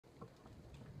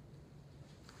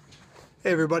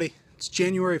Hey everybody, it's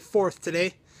January 4th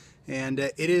today, and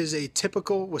it is a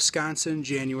typical Wisconsin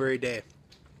January day.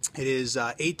 It is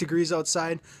 8 degrees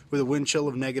outside with a wind chill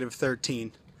of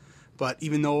 -13. But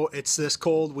even though it's this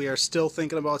cold, we are still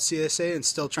thinking about CSA and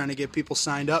still trying to get people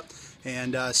signed up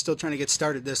and still trying to get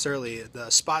started this early. The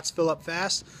spots fill up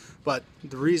fast, but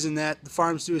the reason that the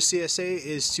farms do a CSA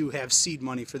is to have seed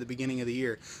money for the beginning of the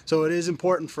year. So it is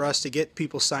important for us to get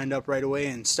people signed up right away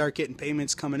and start getting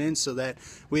payments coming in so that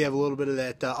we have a little bit of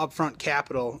that upfront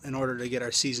capital in order to get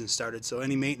our season started. So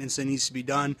any maintenance that needs to be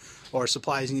done, or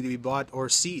supplies need to be bought, or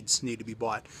seeds need to be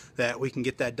bought, that we can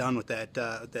get that done with that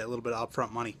little bit of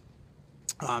upfront money.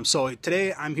 So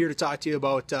today I'm here to talk to you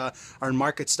about our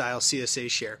market style CSA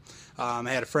share. I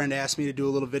had a friend ask me to do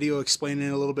a little video explaining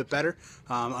it a little bit better.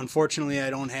 Unfortunately, I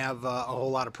don't have a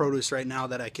whole lot of produce right now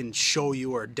that I can show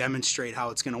you or demonstrate how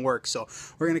it's going to work. So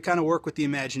we're going to kind of work with the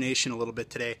imagination a little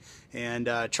bit today and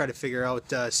try to figure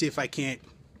out, see if I can't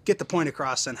get the point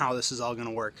across on how this is all going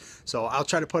to work. So I'll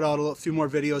try to put out a few more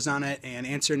videos on it and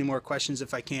answer any more questions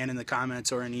if I can in the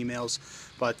comments or in emails.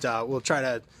 But we'll try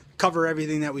to cover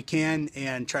everything that we can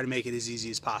and try to make it as easy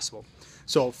as possible.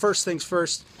 So first things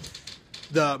first,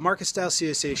 the market style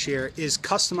CSA share is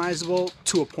customizable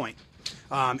to a point.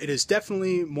 It is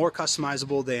definitely more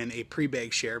customizable than a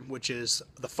pre-bag share, which is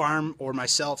the farm or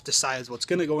myself decides what's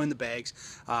going to go in the bags.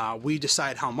 We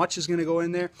decide how much is going to go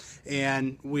in there,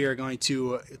 and we are going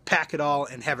to pack it all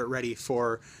and have it ready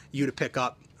for you to pick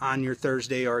up on your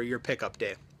Thursday or your pickup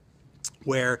day.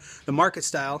 Where the market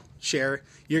style share,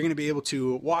 you're going to be able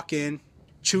to walk in,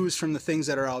 choose from the things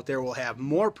that are out there. We'll have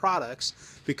more products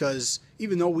because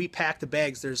even though we pack the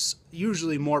bags, there's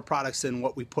usually more products than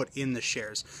what we put in the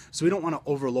shares. So we don't want to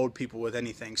overload people with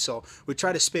anything. So we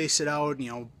try to space it out,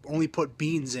 only put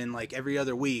beans in like every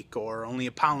other week, or only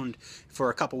a pound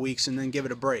for a couple weeks and then give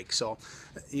it a break. So,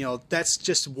 that's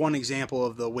just one example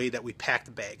of the way that we pack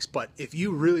the bags. But if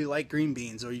you really like green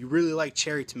beans, or you really like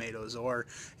cherry tomatoes, or,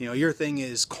 your thing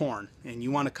is corn and you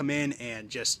want to come in and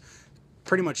just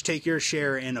pretty much take your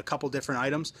share in a couple different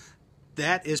items,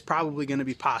 that is probably going to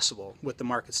be possible with the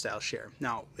market style share.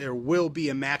 Now, there will be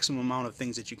a maximum amount of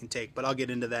things that you can take, but I'll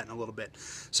get into that in a little bit.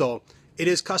 So it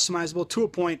is customizable to a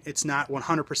point. It's not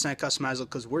 100% customizable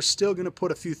because we're still going to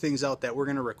put a few things out that we're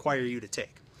going to require you to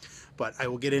take, but I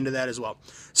will get into that as well.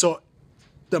 So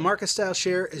the market style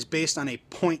share is based on a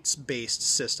points-based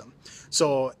system.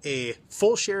 So a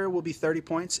full share will be 30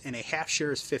 points and a half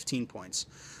share is 15 points.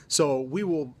 So we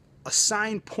will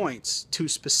assign points to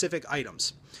specific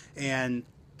items, and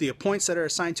the points that are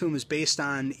assigned to them is based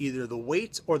on either the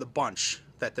weight or the bunch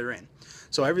that they're in.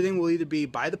 So everything will either be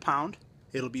by the pound,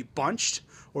 it'll be bunched,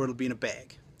 or it'll be in a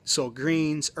bag. So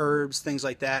greens, herbs, things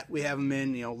like that, we have them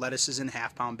in, lettuce is in a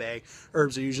half-pound bag.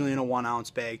 Herbs are usually in a 1-ounce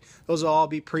bag. Those will all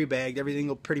be pre-bagged. Everything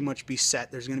will pretty much be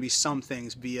set. There's going to be some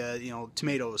things via,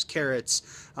 tomatoes,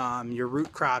 carrots, your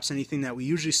root crops, anything that we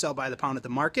usually sell by the pound at the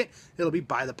market, it'll be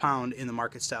by the pound in the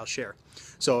market style share.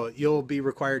 So you'll be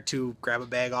required to grab a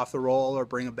bag off the roll or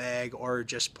bring a bag or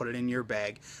just put it in your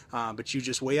bag. But you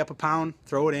just weigh up a pound,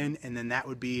 throw it in, and then that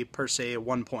would be per se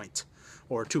 1 point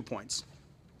or 2 points.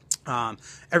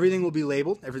 Everything will be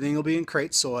labeled, everything will be in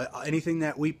crates, so anything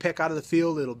that we pick out of the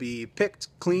field, it'll be picked,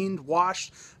 cleaned,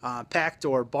 washed, packed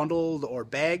or bundled or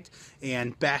bagged,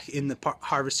 and back in the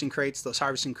harvesting crates. Those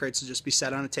harvesting crates will just be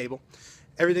set on a table.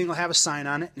 Everything will have a sign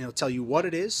on it, and it'll tell you what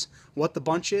it is, what the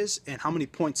bunch is, and how many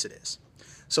points it is.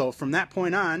 So from that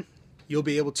point on, you'll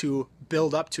be able to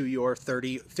build up to your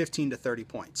 15 to 30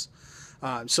 points.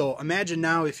 So imagine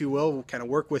now, if you will, kind of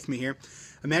work with me here.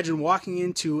 Imagine walking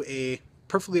into a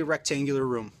perfectly rectangular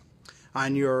room.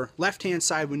 On your left-hand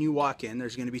side when you walk in,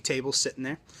 there's going to be tables sitting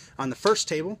there. On the first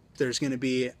table, there's going to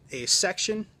be a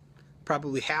section,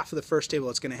 probably half of the first table,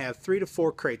 that's going to have 3 to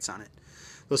 4 crates on it.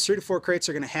 Those 3 to 4 crates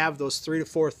are going to have those 3 to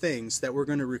 4 things that we're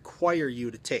going to require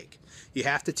you to take. You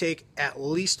have to take at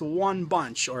least one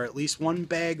bunch, or at least one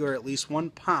bag, or at least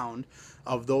 1 pound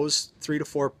of those 3 to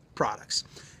 4 products.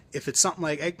 If it's something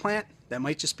like eggplant, that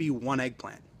might just be 1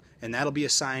 eggplant, and that'll be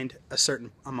assigned a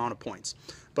certain amount of points.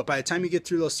 But by the time you get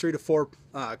through those 3 to 4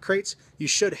 crates, you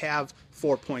should have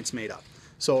 4 points made up.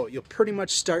 So you'll pretty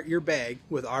much start your bag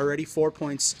with already 4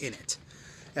 points in it.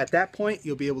 At that point,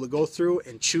 you'll be able to go through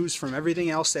and choose from everything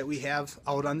else that we have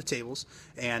out on the tables.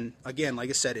 And again, like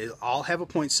I said, it'll all have a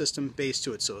point system based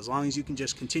to it. So as long as you can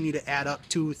just continue to add up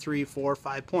 2, 3, 4,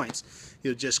 5 points,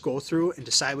 you'll just go through and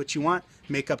decide what you want,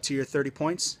 make up to your 30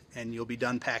 points, and you'll be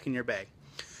done packing your bag.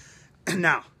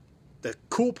 Now, the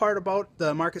cool part about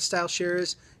the market style share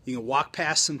is you can walk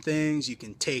past some things. You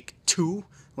can take 2.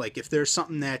 Like if there's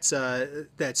something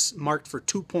that's marked for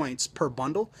 2 points per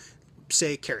bundle,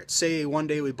 say carrots. Say one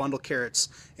day we bundle carrots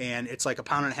and it's like 1.5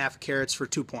 pounds of carrots for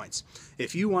 2 points.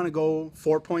 If you want to go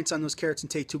 4 points on those carrots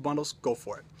and take 2 bundles, go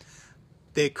for it.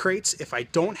 The crates, if I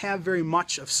don't have very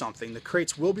much of something, the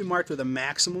crates will be marked with a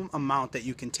maximum amount that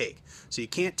you can take. So you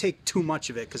can't take too much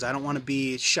of it because I don't want to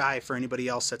be shy for anybody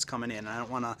else that's coming in. I don't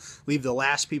want to leave the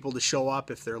last people to show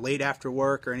up if they're late after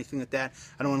work or anything like that.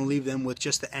 I don't want to leave them with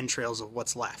just the entrails of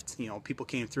what's left. You know, people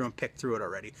came through and picked through it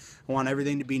already. I want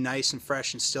everything to be nice and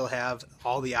fresh and still have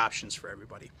all the options for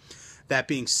everybody. That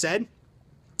being said,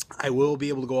 I will be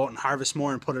able to go out and harvest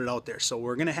more and put it out there. So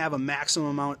we're going to have a maximum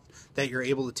amount that you're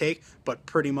able to take, but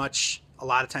pretty much a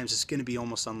lot of times it's going to be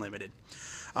almost unlimited.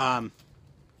 About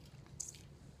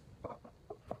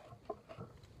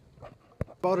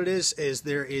it is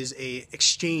there is a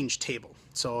exchange table.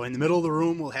 So in the middle of the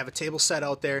room, we'll have a table set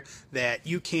out there that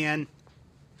you can,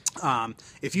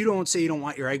 if you don't say you don't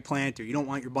want your eggplant or you don't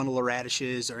want your bundle of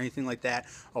radishes or anything like that,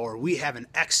 or we have an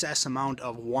excess amount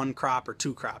of 1 crop or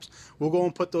 2 crops, we'll go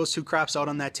and put those 2 crops out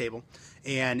on that table.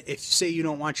 And if say you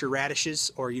don't want your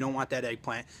radishes or you don't want that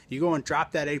eggplant, you go and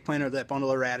drop that eggplant or that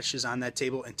bundle of radishes on that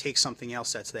table and take something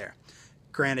else that's there.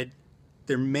 Granted,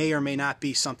 there may or may not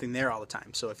be something there all the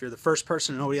time. So if you're the first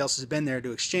person and nobody else has been there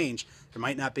to exchange, there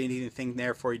might not be anything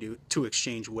there for you to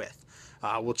exchange with.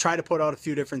 We'll try to put out a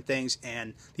few different things,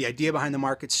 and the idea behind the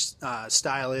market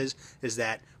style is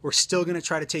that we're still going to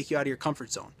try to take you out of your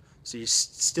comfort zone. So you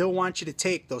still want you to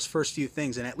take those first few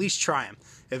things and at least try them.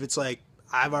 If it's like,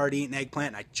 I've already eaten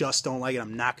eggplant and I just don't like it,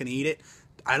 I'm not going to eat it,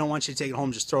 I don't want you to take it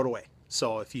home, just throw it away.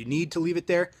 So if you need to leave it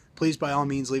there, please by all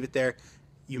means leave it there.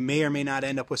 You may or may not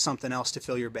end up with something else to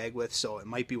fill your bag with, so it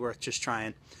might be worth just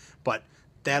trying. But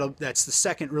that's the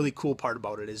second really cool part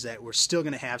about it, is that we're still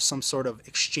going to have some sort of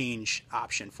exchange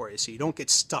option for you, so you don't get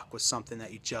stuck with something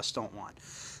that you just don't want.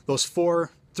 Those 3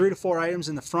 to 4 items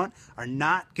in the front are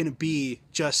not going to be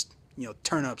just, you know,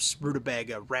 turnips,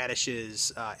 rutabaga,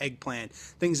 radishes, eggplant,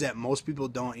 things that most people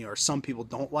don't, you know, or some people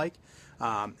don't like,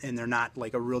 and they're not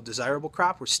like a real desirable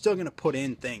crop. We're still going to put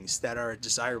in things that are a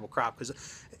desirable crop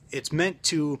because it's meant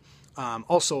to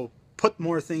also put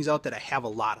more things out that I have a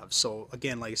lot of. So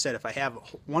again, like I said, if I have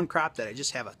 1 crop that I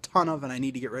just have a ton of and I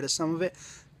need to get rid of some of it,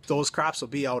 those crops will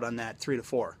be out on that 3 to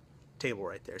 4 table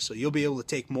right there. So you'll be able to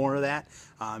take more of that.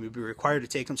 You'll be required to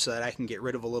take them so that I can get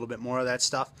rid of a little bit more of that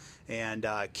stuff and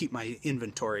keep my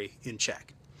inventory in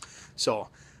check. So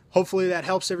hopefully that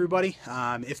helps everybody.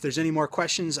 If there's any more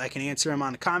questions, I can answer them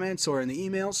on the comments or in the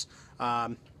emails.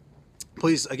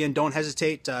 Please, again, don't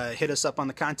hesitate to hit us up on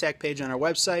the contact page on our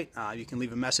website. You can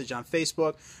leave a message on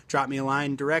Facebook, drop me a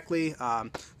line directly.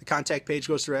 The contact page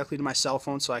goes directly to my cell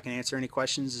phone, so I can answer any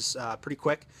questions pretty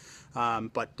quick.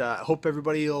 But I hope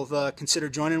everybody will consider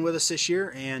joining with us this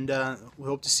year, and we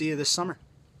hope to see you this summer.